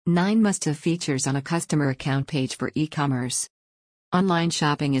9 Must-have features on a customer account page for e-commerce. Online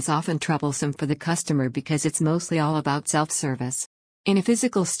shopping is often troublesome for the customer because it's mostly all about self-service. In a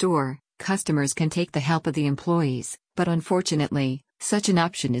physical store, customers can take the help of the employees, but unfortunately, such an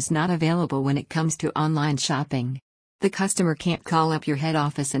option is not available when it comes to online shopping. The customer can't call up your head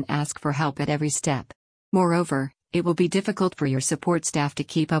office and ask for help at every step. Moreover, it will be difficult for your support staff to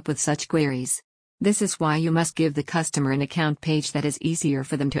keep up with such queries. This is why you must give the customer an account page that is easier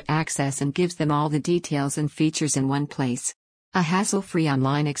for them to access and gives them all the details and features in one place. A hassle-free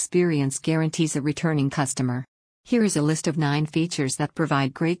online experience guarantees a returning customer. Here is a list of 9 features that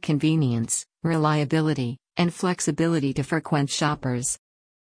provide great convenience, reliability, and flexibility to frequent shoppers.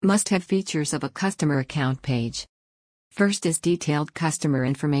 Must-have features of a customer account page. First is detailed customer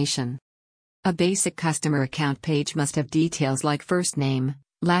information. A basic customer account page must have details like first name,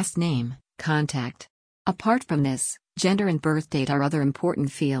 last name, contact. Apart from this, gender and birth date are other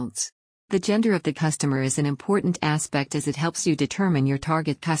important fields. The gender of the customer is an important aspect as it helps you determine your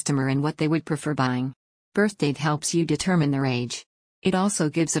target customer and what they would prefer buying. Birth date helps you determine their age. It also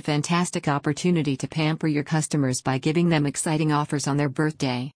gives a fantastic opportunity to pamper your customers by giving them exciting offers on their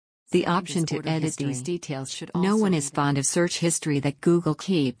birthday. The option to edit these details should also. No one is fond of search history that Google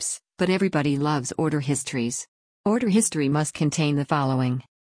keeps, but everybody loves order histories. Order history must contain the following: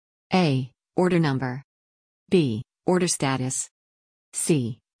 A. Order number. B. Order status.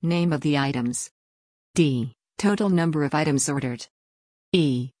 C. Name of the items. D. Total number of items ordered.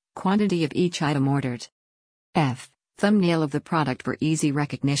 E. Quantity of each item ordered. F. Thumbnail of the product for easy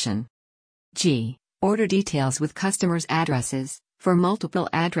recognition. G. Order details with customers' addresses. For multiple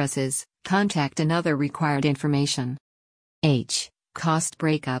addresses, contact and other required information. H. Cost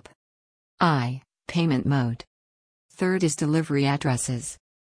breakup. I. Payment mode. Third is delivery addresses.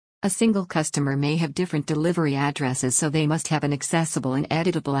 A single customer may have different delivery addresses, so they must have an accessible and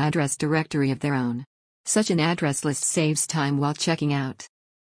editable address directory of their own. Such an address list saves time while checking out.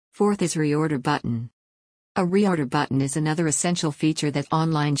 Fourth is reorder button. A reorder button is another essential feature that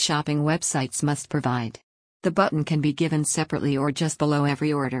online shopping websites must provide. The button can be given separately or just below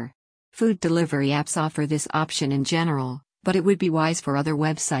every order. Food delivery apps offer this option in general, but it would be wise for other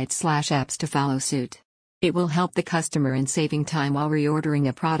websites/apps to follow suit. It will help the customer in saving time while reordering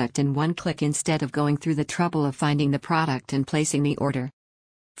a product in one click instead of going through the trouble of finding the product and placing the order.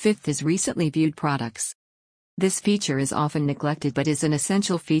 Fifth is recently viewed products. This feature is often neglected but is an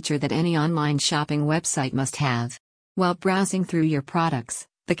essential feature that any online shopping website must have. While browsing through your products,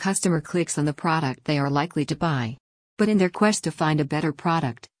 the customer clicks on the product they are likely to buy. But in their quest to find a better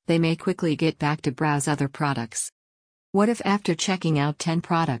product, they may quickly get back to browse other products. What if after checking out 10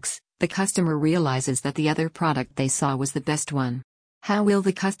 products, the customer realizes that the other product they saw was the best one? How will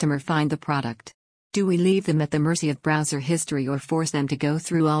the customer find the product? Do we leave them at the mercy of browser history or force them to go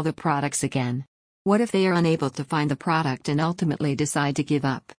through all the products again? What if they are unable to find the product and ultimately decide to give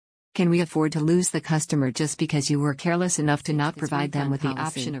up? Can we afford to lose the customer just because you were careless enough to not provide them with the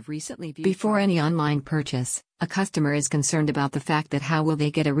option of recently viewed? Before any online purchase, a customer is concerned about the fact that how will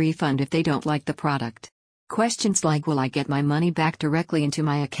they get a refund if they don't like the product? Questions like, will I get my money back directly into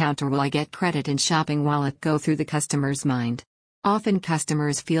my account or will I get credit and shopping wallet, go through the customer's mind. Often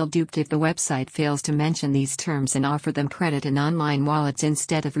customers feel duped if the website fails to mention these terms and offer them credit and online wallets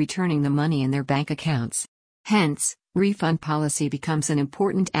instead of returning the money in their bank accounts. Hence, refund policy becomes an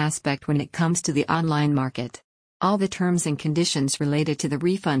important aspect when it comes to the online market. All the terms and conditions related to the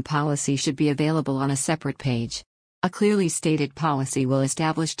refund policy should be available on a separate page. A clearly stated policy will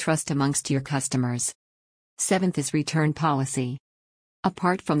establish trust amongst your customers. Seventh is return policy.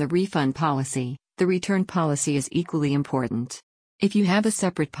 Apart from the refund policy, the return policy is equally important. If you have a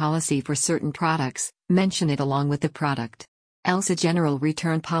separate policy for certain products, mention it along with the product. Else a general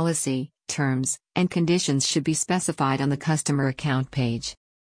return policy, terms, and conditions should be specified on the customer account page.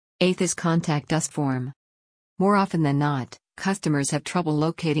 Eighth is contact us form. More often than not, customers have trouble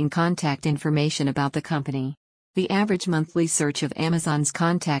locating contact information about the company. The average monthly search of Amazon's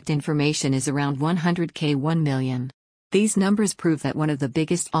contact information is around 100K 1 million. These numbers prove that one of the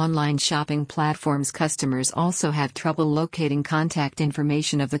biggest online shopping platforms customers also have trouble locating contact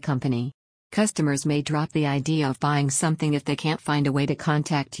information of the company. Customers may drop the idea of buying something if they can't find a way to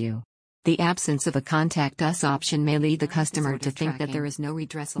contact you. The absence of a contact us option may lead the customer to think that there is no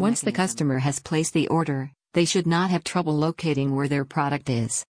redressal mechanism. Once the customer has placed the order, they should not have trouble locating where their product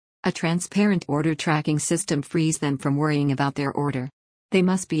is. A transparent order tracking system frees them from worrying about their order. They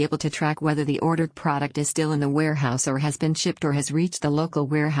must be able to track whether the ordered product is still in the warehouse or has been shipped or has reached the local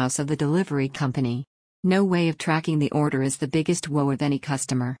warehouse of the delivery company. No way of tracking the order is the biggest woe of any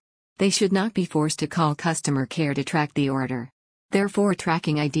customer. They should not be forced to call customer care to track the order. Therefore,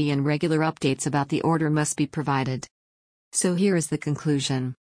 tracking ID and regular updates about the order must be provided. So here is the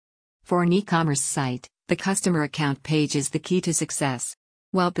conclusion. For an e-commerce site, the customer account page is the key to success.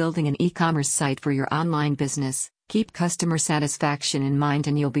 While building an e-commerce site for your online business, keep customer satisfaction in mind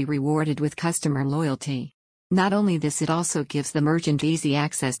and you'll be rewarded with customer loyalty. Not only this, it also gives the merchant easy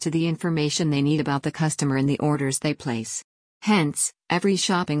access to the information they need about the customer and the orders they place. Hence, every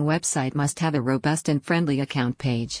shopping website must have a robust and friendly account page.